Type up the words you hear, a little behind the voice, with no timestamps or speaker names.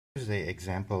Here's the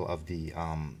example of the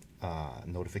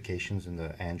notifications in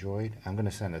the Android. I'm going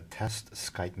to send a test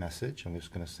Skype message. I'm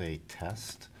just going to say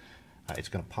test. It's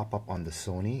going to pop up on the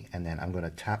Sony, and then I'm going to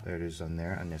tap. There it is on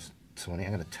there on this Sony.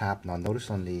 I'm going to tap. Now notice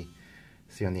on the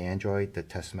on the Android, the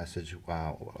test message,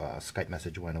 Skype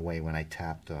message went away when I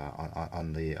tapped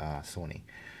on the Sony.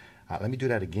 Let me do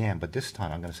that again, but this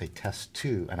time I'm going to say test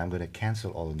 2, and I'm going to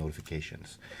cancel all the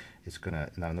notifications. It's gonna,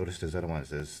 now notice there's other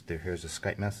ones. Here's a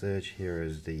Skype message, here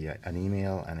is an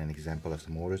email and an example of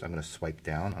some orders. I'm gonna swipe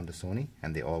down on the Sony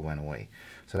and they all went away.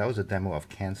 So that was a demo of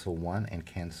cancel one and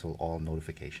cancel all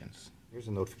notifications. Here's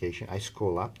a notification. I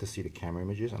scroll up to see the camera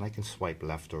images, and I can swipe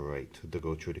left or right to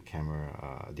go through the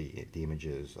camera, the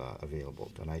images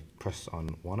available. And I press on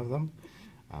one of them,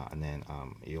 and then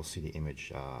you'll see the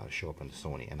image show up on the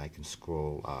Sony, and I can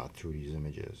scroll through these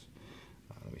images.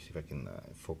 Let me see if I can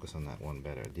focus on that one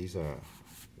better. These are,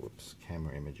 whoops,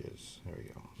 camera images. There we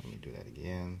go. Let me do that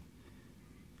again.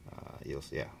 You'll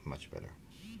see, yeah, much better.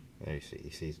 There you see.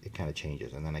 You see, it kind of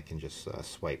changes, and then I can just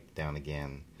swipe down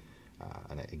again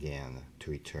and again to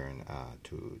return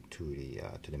to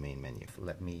the main menu.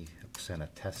 Let me send a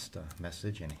test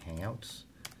message in Hangouts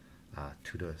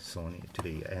to the Sony, to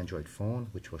the Android phone,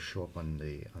 which will show up on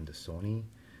the Sony,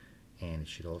 and it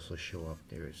should also show up.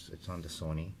 It's on the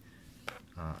Sony.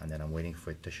 And then I'm waiting for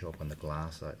it to show up on the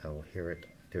glass. I will hear it.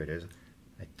 There it is.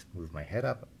 I move my head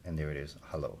up, and there it is.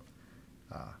 Hello.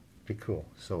 Pretty cool.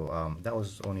 So that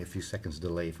was only a few seconds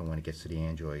delay from when it gets to the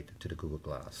Android to the Google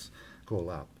Glass. Scroll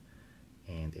up,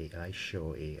 and I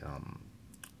show a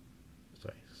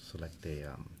select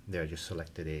a there. I just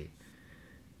selected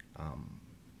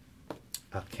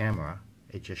a camera.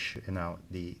 It just now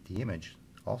the image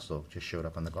also just showed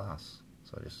up on the glass.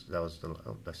 So that was the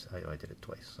I did it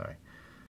twice. Sorry.